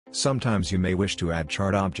Sometimes you may wish to add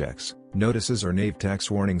chart objects, notices or nav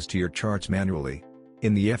text warnings to your charts manually.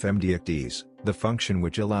 In the FMD Ecdis, the function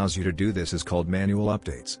which allows you to do this is called manual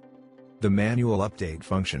updates. The manual update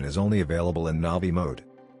function is only available in Navi mode.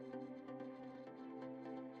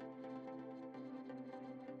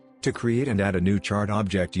 To create and add a new chart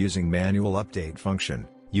object using manual update function,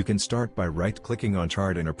 you can start by right-clicking on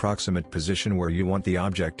chart in approximate position where you want the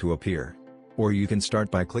object to appear. Or you can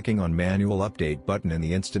start by clicking on manual update button in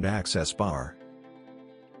the instant access bar.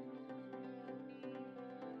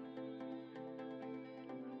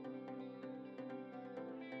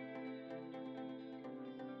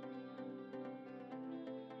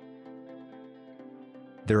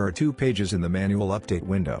 There are two pages in the manual update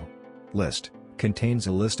window. List contains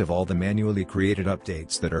a list of all the manually created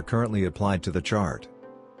updates that are currently applied to the chart.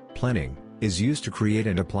 Planning is used to create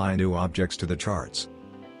and apply new objects to the charts.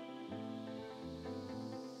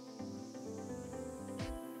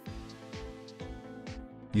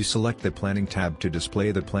 You select the Planning tab to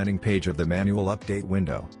display the planning page of the manual update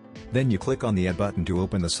window. Then you click on the Add button to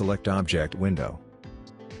open the Select Object window.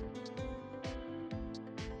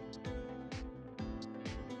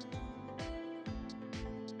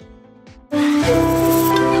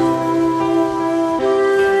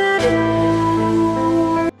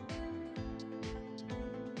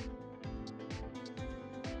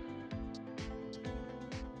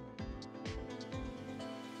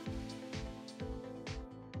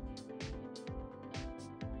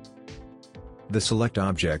 The Select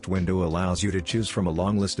Object window allows you to choose from a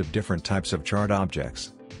long list of different types of chart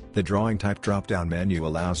objects. The Drawing Type drop-down menu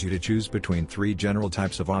allows you to choose between three general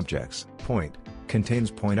types of objects. Point contains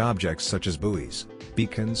point objects such as buoys,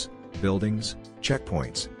 beacons, buildings,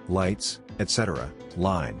 checkpoints, lights, etc.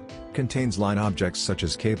 Line contains line objects such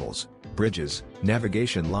as cables, bridges,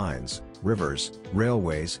 navigation lines, rivers,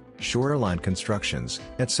 railways, shoreline constructions,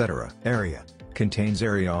 etc. Area contains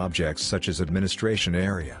area objects such as administration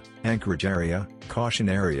area, anchorage area, caution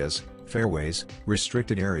areas, fairways,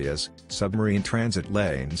 restricted areas, submarine transit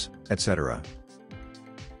lanes, etc.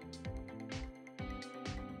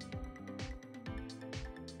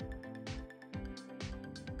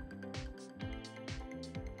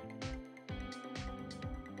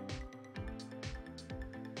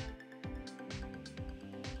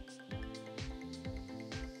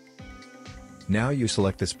 Now you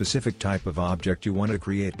select the specific type of object you want to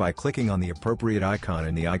create by clicking on the appropriate icon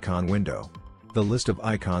in the icon window. The list of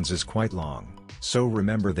icons is quite long, so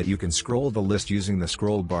remember that you can scroll the list using the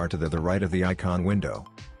scroll bar to the right of the icon window.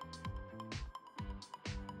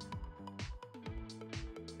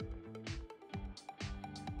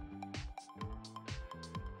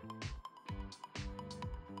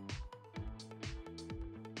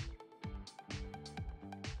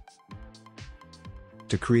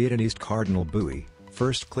 To create an east cardinal buoy,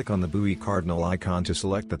 first click on the buoy cardinal icon to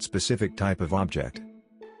select that specific type of object.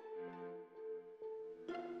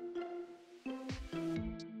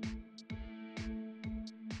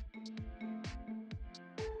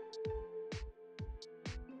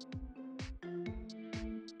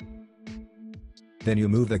 Then you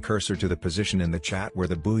move the cursor to the position in the chat where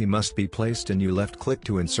the buoy must be placed and you left-click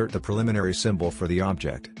to insert the preliminary symbol for the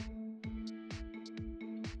object.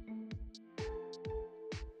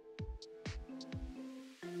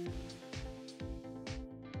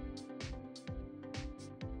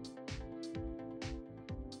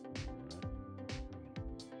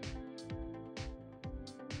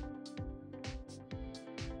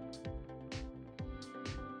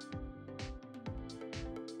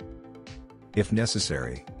 If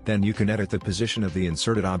necessary, then you can edit the position of the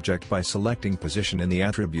inserted object by selecting Position in the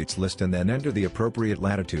Attributes list and then enter the appropriate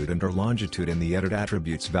latitude and/or longitude in the Edit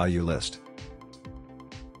Attributes value list.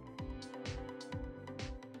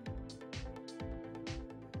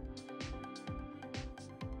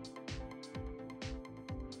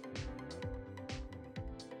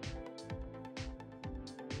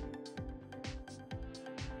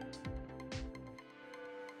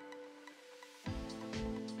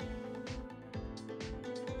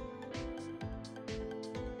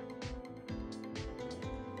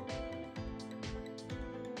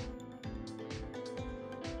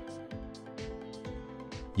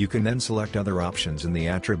 You can then select other options in the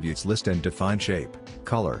attributes list and define shape,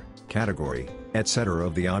 color, category, etc.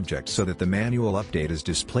 of the object so that the manual update is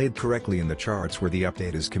displayed correctly in the charts where the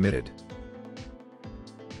update is committed.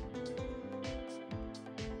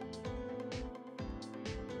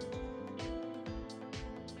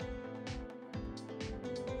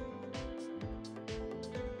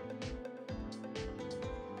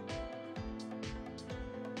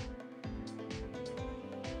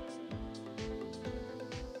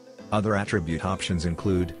 Other attribute options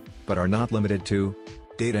include, but are not limited to,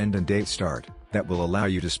 date end and date start, that will allow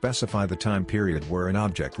you to specify the time period where an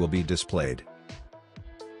object will be displayed.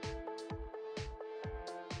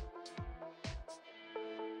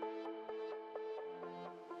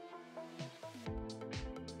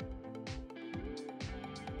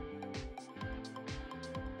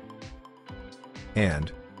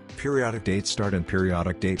 And periodic date start and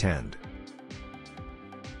periodic date end.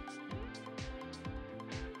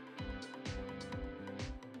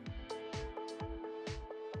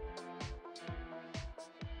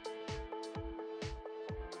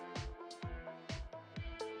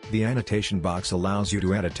 The annotation box allows you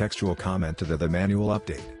to add a textual comment to the manual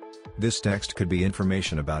update. This text could be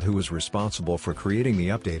information about who was responsible for creating the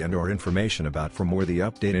update and/or information about from where the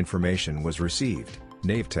update information was received,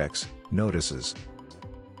 nav text, notices.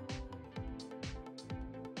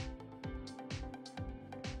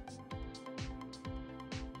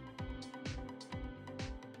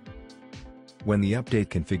 When the update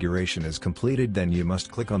configuration is completed, then you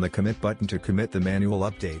must click on the commit button to commit the manual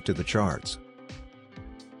update to the charts.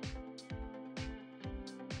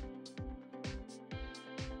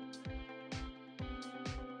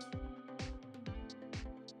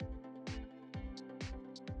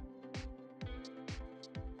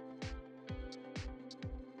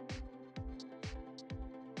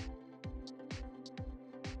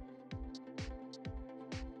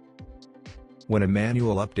 When a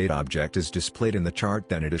manual update object is displayed in the chart,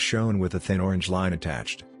 then it is shown with a thin orange line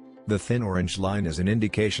attached. The thin orange line is an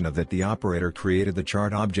indication of that the operator created the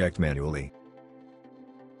chart object manually.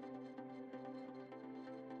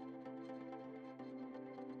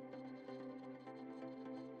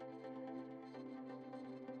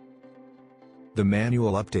 The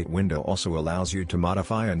manual update window also allows you to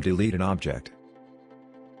modify and delete an object.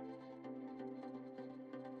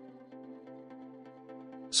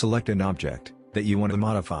 Select an object that you want to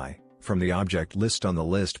modify from the object list on the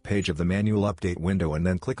list page of the manual update window, and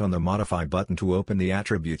then click on the Modify button to open the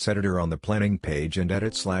attributes editor on the planning page and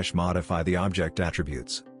edit/modify the object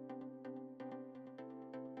attributes.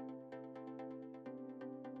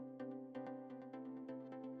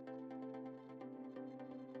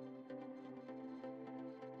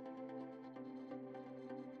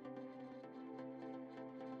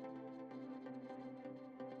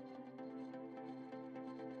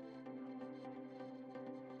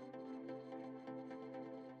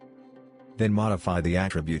 Then modify the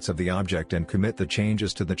attributes of the object and commit the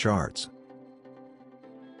changes to the charts.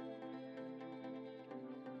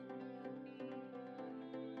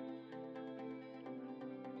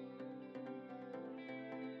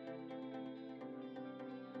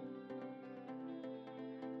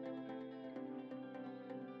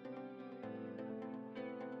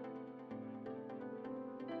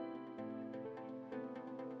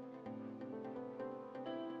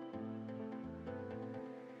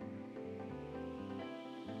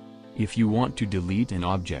 If you want to delete an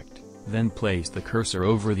object, then place the cursor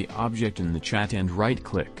over the object in the chat and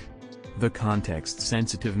right-click. The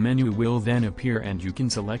context-sensitive menu will then appear and you can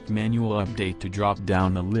select Manual Update to drop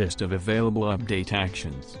down the list of available update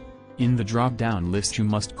actions. In the drop-down list you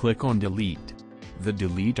must click on Delete. The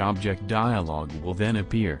Delete Object dialog will then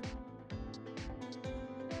appear.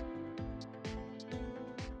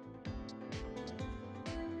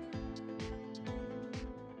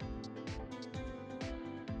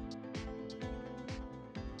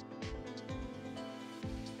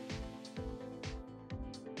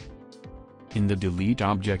 In the Delete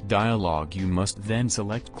Object dialog you must then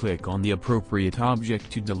click on the appropriate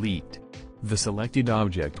object to delete. The selected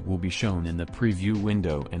object will be shown in the preview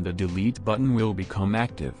window and the Delete button will become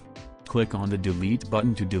active. Click on the Delete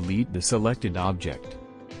button to delete the selected object.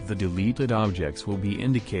 The deleted objects will be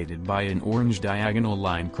indicated by an orange diagonal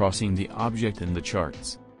line crossing the object in the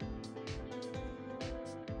charts.